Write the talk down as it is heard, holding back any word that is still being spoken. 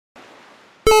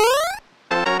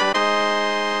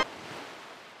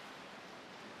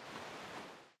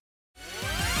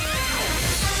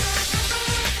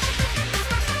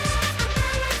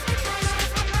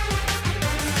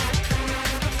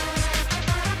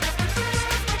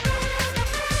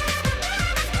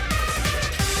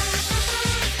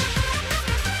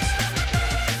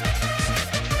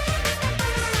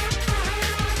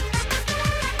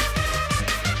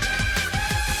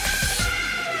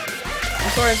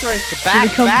sorry.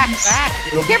 Back.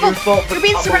 It'll be Careful, your fault for you're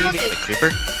being not surrounded. believing it.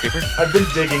 Creeper. I've been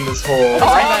digging this hole.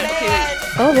 Oh,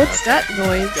 Oh, what's that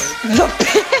noise?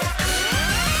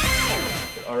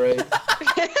 Alright.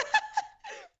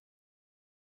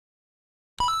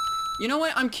 You know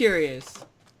what? I'm curious.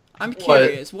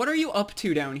 What are you up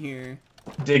to down here?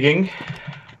 Digging.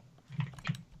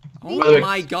 Oh By the way-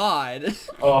 my god.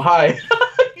 Oh, hi.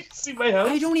 You see my house?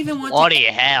 I don't even want What to. the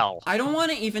hell? I don't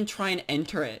want to even try and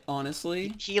enter it,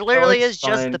 honestly. He literally it's is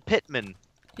just fine. the pitman.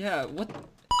 Yeah, what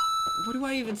do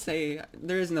I even say?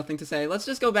 There is nothing to say. Let's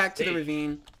just go back to the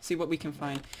ravine, see what we can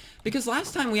find. Because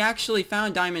last time we actually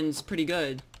found diamonds pretty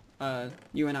good.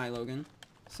 You and I, Logan.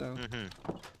 So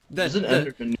There's an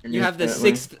Enderman near me, you have the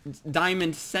apparently. 6th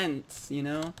diamond sense, you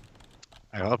know?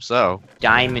 I hope so.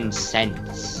 Diamond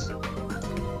sense.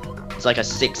 It's like a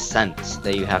 6th sense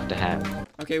that you have to have.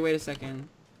 Okay, wait a second.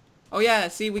 Oh yeah,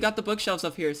 see, we got the bookshelves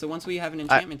up here, so once we have an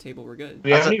enchantment table, we're good. Do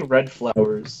you have any red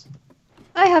flowers?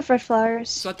 I have red flowers.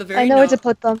 So at the very I know where to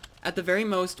put them. At the very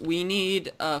most, we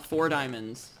need 4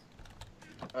 diamonds.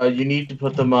 You need to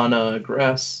put them on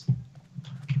grass.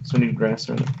 So I need grass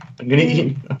around it. I'm gonna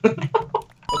eat.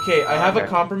 Okay, I have a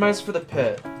compromise for the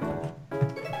pit.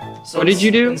 So What did you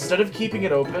do? Instead of keeping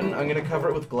it open, I'm gonna cover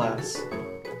it with glass.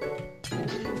 You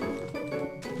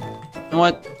know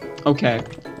what? Okay.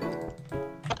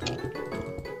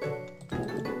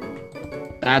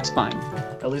 That's fine.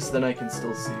 At least then I can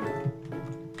still see.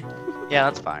 Yeah,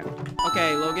 that's fine.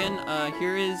 Okay, Logan,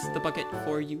 here is the bucket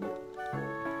for you.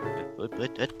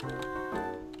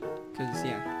 Cause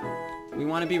yeah, we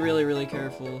want to be really, really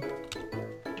careful.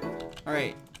 All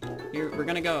right, here we're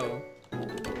gonna go.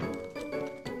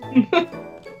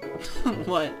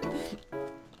 What?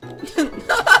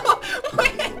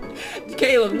 Wait.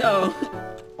 Caleb, no.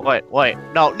 Wait,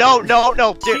 no, dude, no.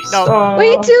 What are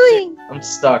you doing? I'm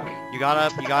stuck. You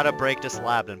gotta break the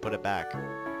slab and put it back.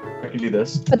 I can do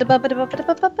this. And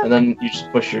Ba-da-ba-ba-da-ba-da-ba-ba-ba. then you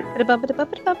just push it.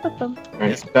 Ba-da-ba-ba-da-ba-ba-ba-ba.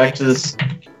 Alright, back to this.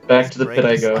 Back to the Break pit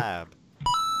I go. slab,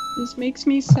 This makes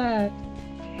me sad.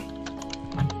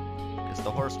 'cause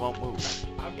the horse won't move.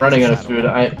 Running out of food.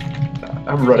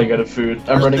 I'm running out of food.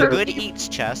 I'm running out of Good eats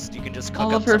chest. You can just cook All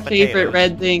up of her some favorite potatoes.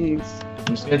 red things. I'm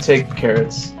just gonna take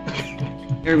carrots.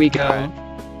 Here we go. Alright.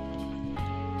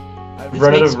 I've This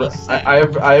run out makes of. me sad.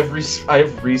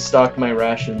 I've restocked my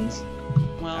rations.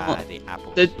 Well, The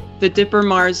apples. the Dipper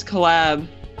Mars collab.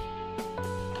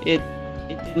 It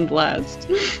didn't last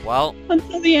Well,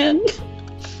 until the end.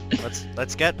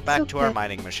 let's get back to our okay.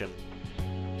 mining mission.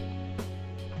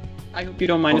 I hope you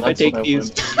don't mind Well, if I that's take what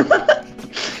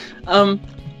I these.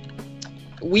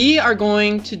 We are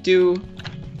going to do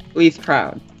Leith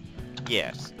proud.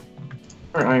 Yes.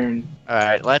 Or iron. All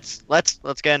right, let's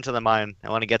get into the mine. I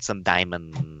want to get some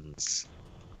diamonds.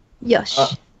 Yosh.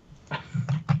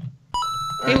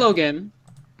 Hey Logan.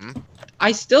 Hmm?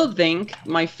 I still think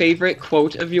my favorite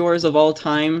quote of yours of all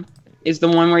time is the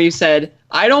one where you said,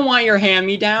 "I don't want your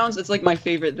hand-me-downs." It's like my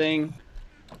favorite thing.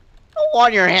 I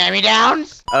want your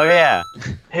hand-me-downs. Oh yeah.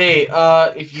 Hey,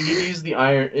 if you need to use the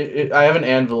iron, I have an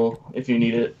anvil if you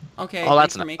need it. Okay. Oh,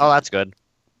 that's thanks for making- that's good.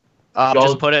 Y'all-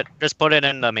 Just put it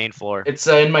in the main floor. It's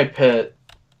in my pit.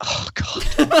 Oh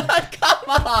god.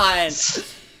 Come on.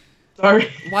 Sorry.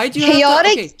 Why'd you have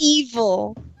Chaotic to...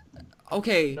 evil.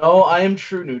 Okay. No, I am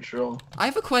true neutral. I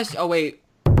have a question. Oh wait.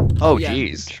 Oh yeah.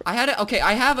 jeez. I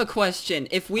have a question.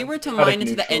 If we were to Chaotic mine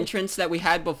into the neutral. entrance that we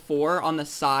had before on the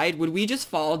side, would we just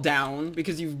fall down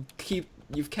because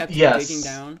you've kept Yes. digging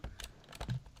down?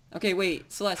 Okay,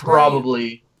 wait, Celeste. where are you?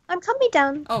 Probably. I'm coming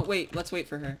down. Oh wait, let's wait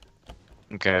for her.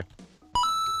 Okay.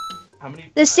 How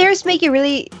many? The stairs make it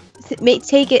really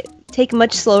take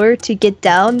much slower to get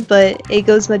down, but it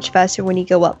goes much faster when you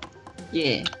go up.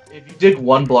 Yeah. If you dig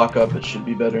one block up, it should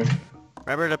be better.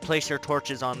 Remember to place your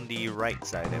torches on the right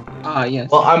side. I believe. Ah, yes.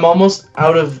 Well, I'm almost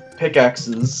out of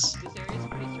pickaxes. This area is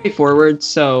pretty straightforward,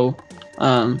 so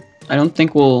I don't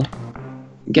think we'll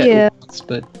get Yeah. lost,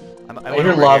 but I I went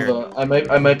hear over lava. here.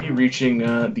 I might be reaching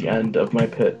the end of my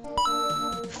pit.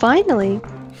 Finally.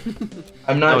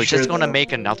 I'm not No, he's sure. just gonna though.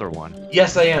 make another one.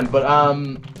 Yes, I am, but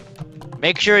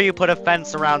Make sure you put a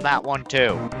fence around that one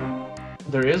too.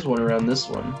 there is one around this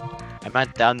one. I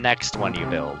meant the next one you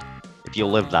build. If you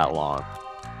live that long.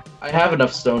 I have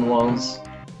enough stone walls.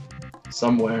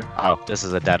 Somewhere. Oh, this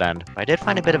is a dead end. I did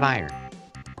find a bit of iron.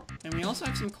 And we also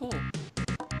have some coal.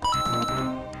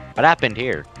 What happened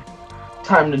here?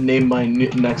 Time to name my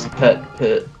next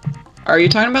pit. are you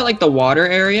talking about like the water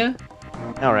area?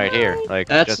 No, right here. Like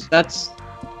That's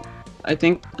I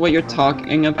think what you're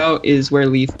talking about is where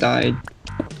Leith died.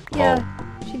 Yeah,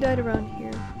 she died around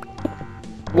here.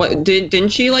 What didn't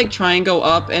she like try and go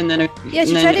up and then Yeah, she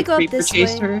and then tried to a go up creeper this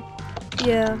chased way. her?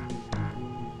 Yeah.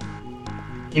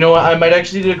 You know what? I might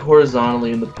actually dig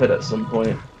horizontally in the pit at some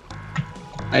point.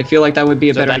 I feel like that would be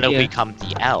a So better then it'll idea. become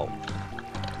the L.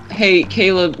 Hey,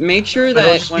 Caleb, make sure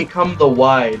That'll that just when become the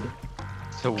wide.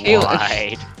 So Caleb-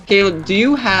 wide. Caleb, do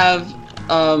you have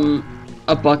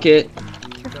a bucket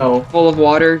No. full of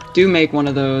water? Do make one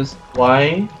of those.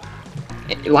 Why?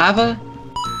 Lava?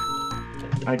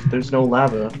 There's no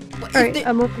lava. Alright,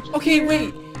 I'm over. Okay,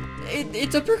 wait.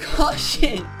 It's a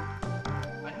precaution.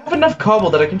 I have enough cobble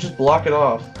that I can just block it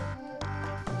off.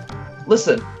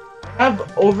 Listen, I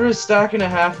have over a stack and a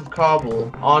half of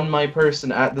cobble on my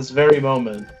person at this very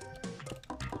moment.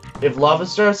 If lava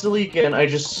starts to leak in, I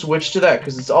just switch to that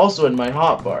because it's also in my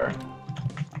hotbar.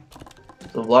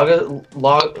 So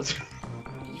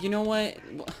You know what?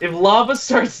 if lava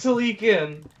starts to leak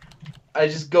in, I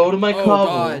just go to my Oh cobble.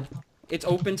 god. It's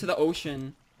open to the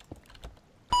ocean.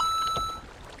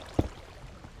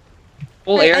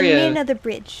 Whole Alright, I area. need another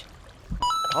bridge.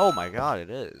 Oh my god, it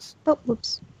is. Oh,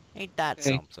 whoops. Ain't that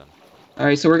Okay. something?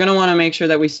 Alright, so we're gonna want to make sure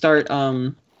that we start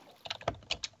Did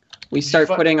you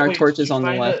putting our wait, torches did you on the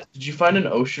find left. Did you find an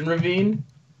ocean ravine?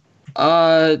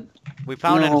 We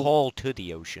found No. a hole to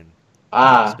the ocean.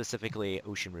 Ah, Specifically,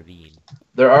 Ocean Ravine.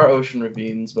 there are ocean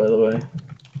ravines, by the way.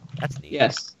 That's neat.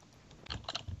 Yes.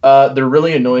 They're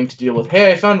really annoying to deal with.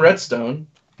 Hey, I found redstone.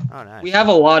 Oh, nice. We have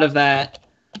a lot of that.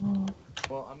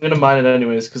 Well, I'm gonna mine it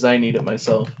anyways because I need it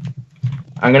myself.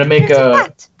 I'm gonna make There's a a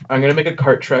pot. I'm gonna make a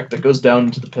cart track that goes down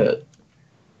into the pit.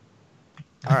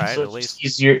 Alright, So at it's least.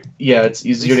 just easier. Yeah, it's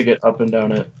easier to get up and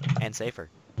down it. And safer.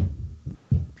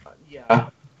 Yeah.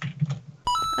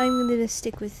 I'm gonna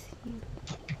stick with you.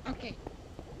 Okay.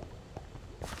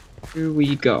 Here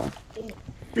we go.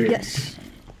 Yes.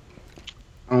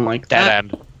 I don't like Dead that.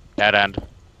 end. Dead end.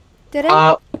 Did I?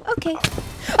 Uh, Okay.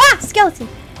 Ah! Skeleton!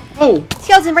 Oh!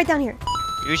 Skeleton right down here.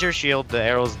 Use your shield, the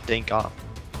arrows dink off.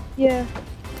 Yeah.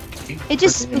 It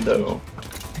just freaking though.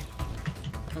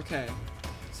 Okay.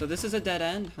 So this is a dead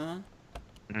end, huh?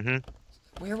 Mm-hmm.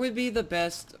 Where would be the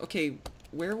best? Okay,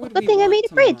 where would Good we thing I want made a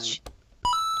to mine? bridge.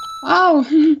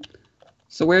 Oh!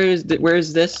 So where's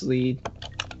this lead?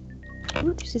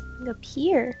 Ooh, there's a thing up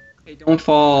here. Hey, don't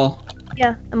fall.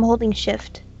 Yeah, I'm holding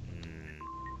shift.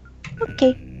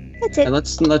 Okay, that's it. Yeah,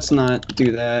 let's not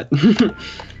do that.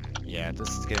 Yeah, this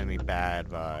is giving me bad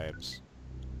vibes.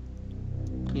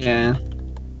 Yeah.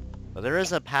 But there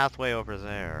is a pathway over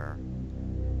there.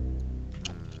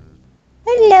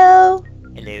 Hello.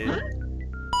 Hello.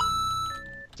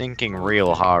 Thinking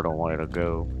real hard on where to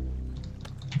go.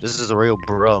 This is a real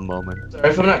bruh moment. Sorry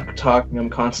if I'm not talking. I'm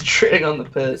concentrating on the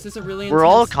pit. This is a really We're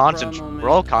all intense bruh we're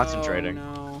all moment. concentrating.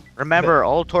 Oh, no. Remember,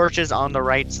 all torches on the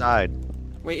right side.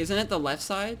 Wait, isn't it the left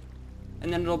side?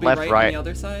 And then it'll be Left, right, on right. the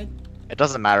other side? It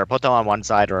doesn't matter. Put them on one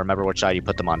side, or remember which side you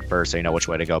put them on first, so you know which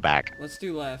way to go back. Let's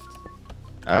do left.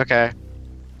 Okay.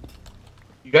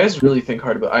 You guys really think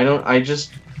hard about. I don't. I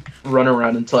just run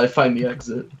around until I find the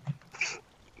exit.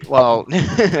 Well,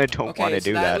 I don't Okay, want to so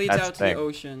do that that. leads That's out the to the thing.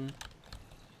 ocean.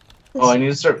 Oh, I need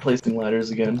to start placing ladders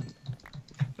again.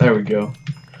 There we go.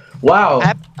 Wow.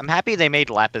 I'm happy they made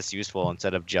lapis useful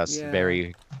instead of just Yeah.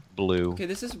 very blue. Okay,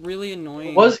 this is really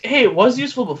annoying. It was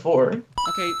useful before.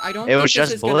 Okay, I don't. It think was this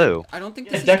just is gonna- blue. I don't think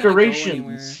Yeah, this is gonna go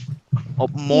decorations. Oh,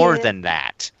 more Yeah. than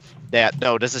that.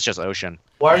 No, this is just ocean.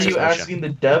 Why are It's you just ocean. asking the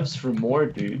devs for more,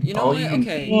 dude? You know All what? you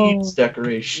Okay. need is We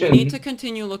decoration. need to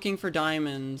continue looking for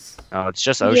diamonds. Oh, it's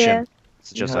just ocean. Yeah.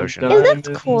 It's just have ocean. It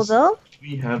looked cool Diamonds. though.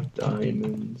 We have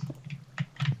diamonds.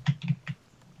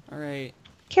 All right.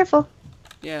 Careful,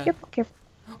 Yeah. careful, careful.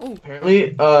 Oh,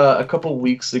 Apparently, a couple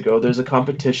weeks ago, there's a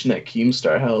competition that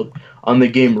Keemstar held on the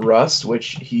game Rust,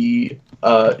 which he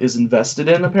is invested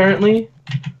in. Apparently,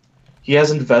 he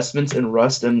has investments in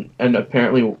Rust and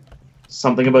apparently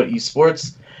something about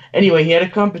esports. Anyway, he had a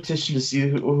competition to see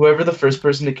whoever the first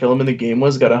person to kill him in the game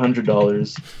was got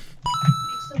 $100.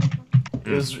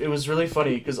 It was really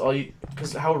funny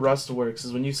because how Rust works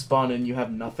is when you spawn in, you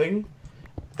have nothing.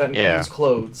 That includes Yeah.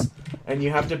 clothes, and you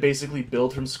have to basically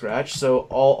build from scratch. So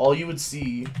all you would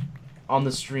see on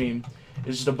the stream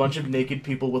is just a bunch of naked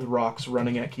people with rocks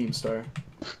running at Keemstar.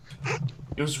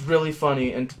 It was really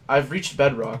funny, and I've reached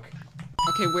bedrock.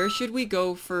 okay. Where should we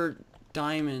go for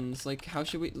diamonds? Like, how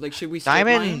should we? Like, should we strip mine?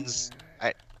 Diamonds.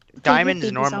 Diamonds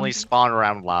baby normally zombie. spawn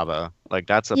around lava. Like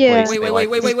that's a Yeah. place. Wait, they wait, like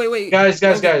wait, to- wait, wait, wait, wait. Guys,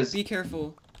 Logan, guys. Be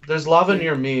careful. There's lava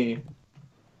near me.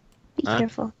 Be Huh?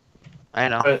 careful. I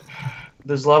know. But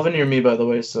there's lava near me, by the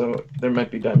way, so there might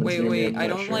be diamonds Wait, near me. wait. I'm I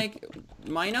not don't sure. like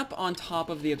mine up on top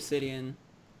of the obsidian.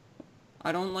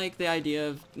 I don't like the idea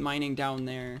of mining down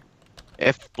there.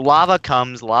 If lava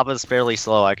comes, lava's fairly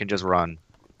slow. I can just run.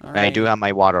 And I do have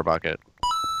my water bucket.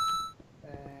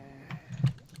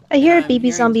 I hear a I'm baby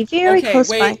hearing- zombie very okay, close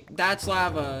wait, by. that's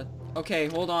lava. Okay,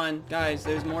 hold on, guys.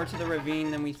 There's more to the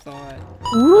ravine than we thought.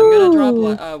 Ooh. I'm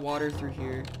gonna drop water through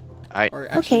here. Alright, Or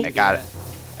actually, Okay. I got it.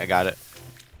 I got it.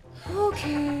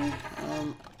 Okay.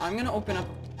 I'm gonna open up.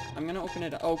 I'm gonna open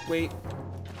it. Oh wait.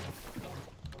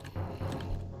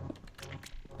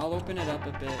 I'll open it up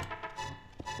a bit.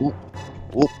 Whoop.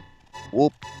 Whoop.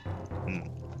 Whoop.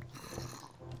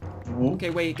 Okay,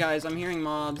 wait, guys. I'm hearing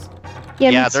mobs. Yeah,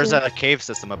 Yeah, me there's too. a cave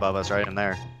system above us right in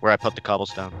there, where I put the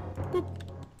cobblestone.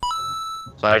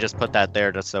 So I just put that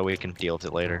there just so we can deal with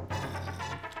it later.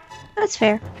 That's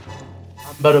fair.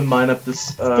 I'm about to mine up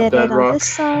this Did it on bedrock. this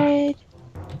side.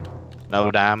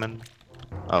 No diamond.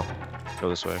 Oh, go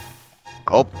this way.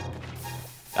 Oh,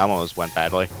 that almost went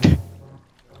badly.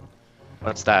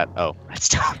 What's that? Oh, that's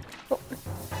stuff.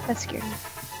 That scared me.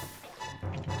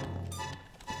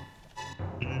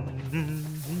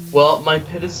 Well, my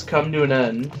pit has come to an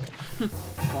end.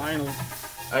 Finally.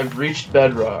 I've reached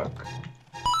bedrock.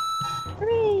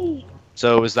 Hooray!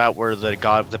 So is that where the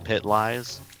god of the pit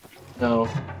lies? No,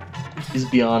 he's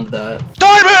beyond that.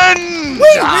 Diamond!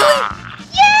 Wait,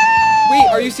 really? Wait,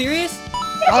 are you serious?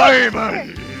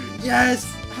 Diamond! Yes.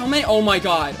 How many? Oh my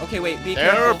god. Okay, wait. Be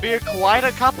There careful. be quite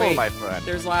a couple, Wait. my friend.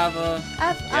 There's lava.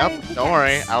 Yep, don't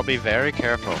worry. I'll be very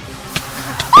careful.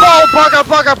 Oh,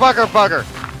 bugger!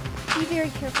 Be very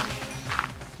careful.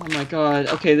 Oh my god.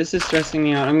 Okay, this is stressing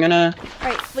me out. I'm gonna.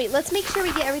 Alright, wait, let's make sure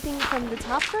we get everything from the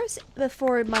top first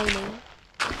before mining.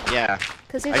 Yeah,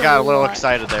 Because I got a little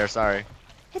excited there, sorry.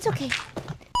 It's okay.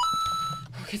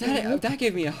 Okay, that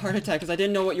gave me a heart attack because I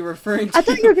didn't know what you were referring to. I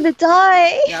thought you were gonna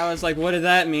die. Yeah, I was like, what did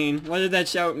that mean? What did that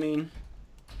shout mean?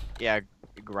 Yeah,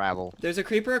 gravel. There's a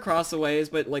creeper across the ways,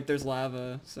 but like there's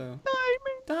lava, so.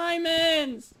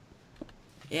 Diamonds!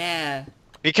 Yeah.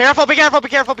 Be careful! Get off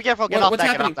What's that,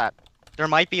 happening? get off that. There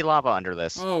might be lava under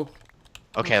this. Oh.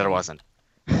 Okay, there wasn't.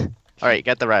 Alright,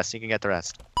 get the rest. You can get the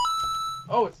rest.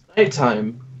 Oh, it's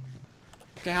nighttime.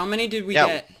 Okay, how many did we Yeah.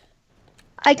 get?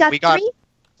 I got We got 3.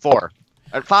 4.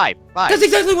 5. That's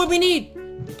exactly what we need!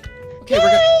 Okay,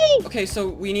 Yay! okay, so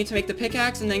we need to make the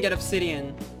pickaxe and then get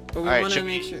obsidian. But we Alright, want to should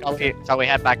make sure. Shall we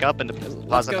head back up and Let's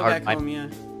deposit go our back home, yeah.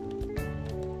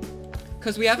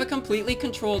 Because we have a completely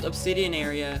controlled obsidian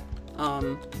area,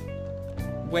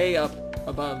 way up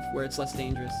above where it's less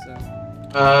dangerous,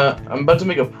 so. I'm about to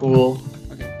make a pool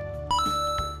Okay.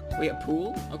 Wait, a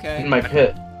pool? Okay. in my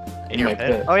pit. in your my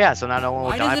pit? pit. Oh yeah, so now no one will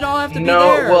Why die. does it all have to be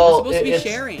No, there? well, We're supposed to be it's-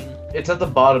 sharing. It's at the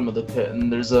bottom of the pit,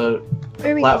 and there's a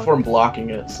Where we go? platform blocking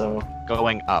it, so...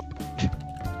 Going up.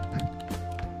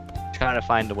 Trying to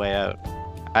find a way out.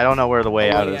 I don't know where the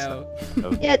way out is.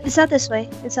 Yeah, it's not this way.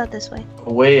 It's not this way.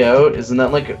 A Way Out? Isn't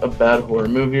that like a bad horror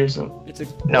movie or something? It's a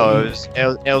No,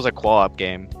 it was a co-op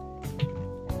game.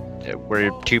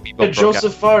 Where two people Hey, broke out.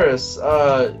 Joseph Fares,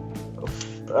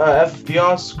 F. the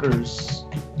Oscars.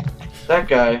 That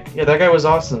guy. Yeah, that guy was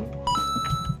awesome.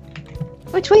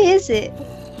 Which way is it?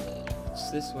 It's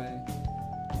this way.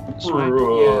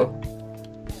 Bruh.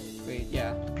 Wait,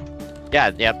 yeah.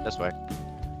 Yeah, yep, this way.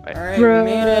 Alright, we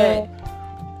made it.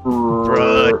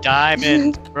 Bruh,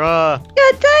 diamond, bruh.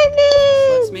 Got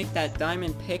diamond! Let's make that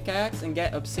diamond pickaxe and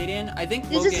get obsidian. I think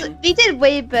Logan, We did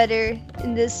way better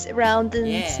in this round than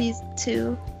Yeah. season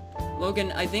 2.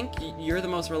 Logan, I think you're the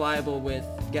most reliable with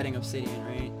getting obsidian,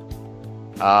 right?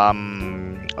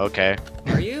 Okay.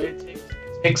 Are you? It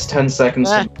takes 10 seconds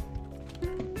Eh. to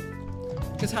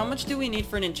Because how much do we need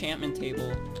for an enchantment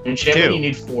table? enchantment. Two. You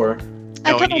need 4.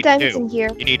 I No, put you my need diamonds 2. in here.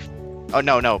 You need. Oh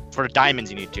no. For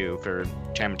diamonds you need 2. For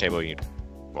enchantment table you need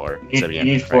 4. You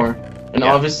need 4. And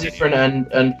Yeah. obviously for an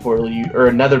end portal, or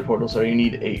a nether portal, sorry, you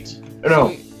need 8. Or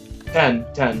no, So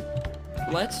 10.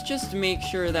 let's just make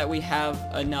sure that we have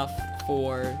enough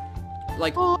for,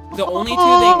 like, the only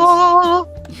 2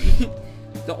 things.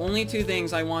 The only 2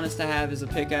 things I want us to have is a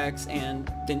pickaxe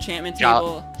and the enchantment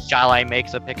table. Shall I make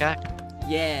the pickaxe?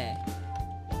 Yeah.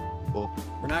 Cool.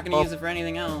 We're not gonna use it for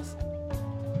anything else.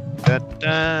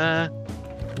 Da-da.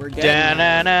 We're getting it.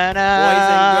 Da-na-na-na. Boys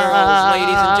and girls,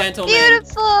 ladies and gentlemen.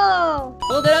 Beautiful!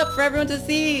 Hold it up for everyone to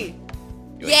see.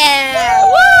 Yeah!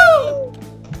 Woo!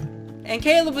 And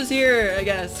Caleb was here, I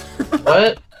guess.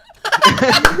 What?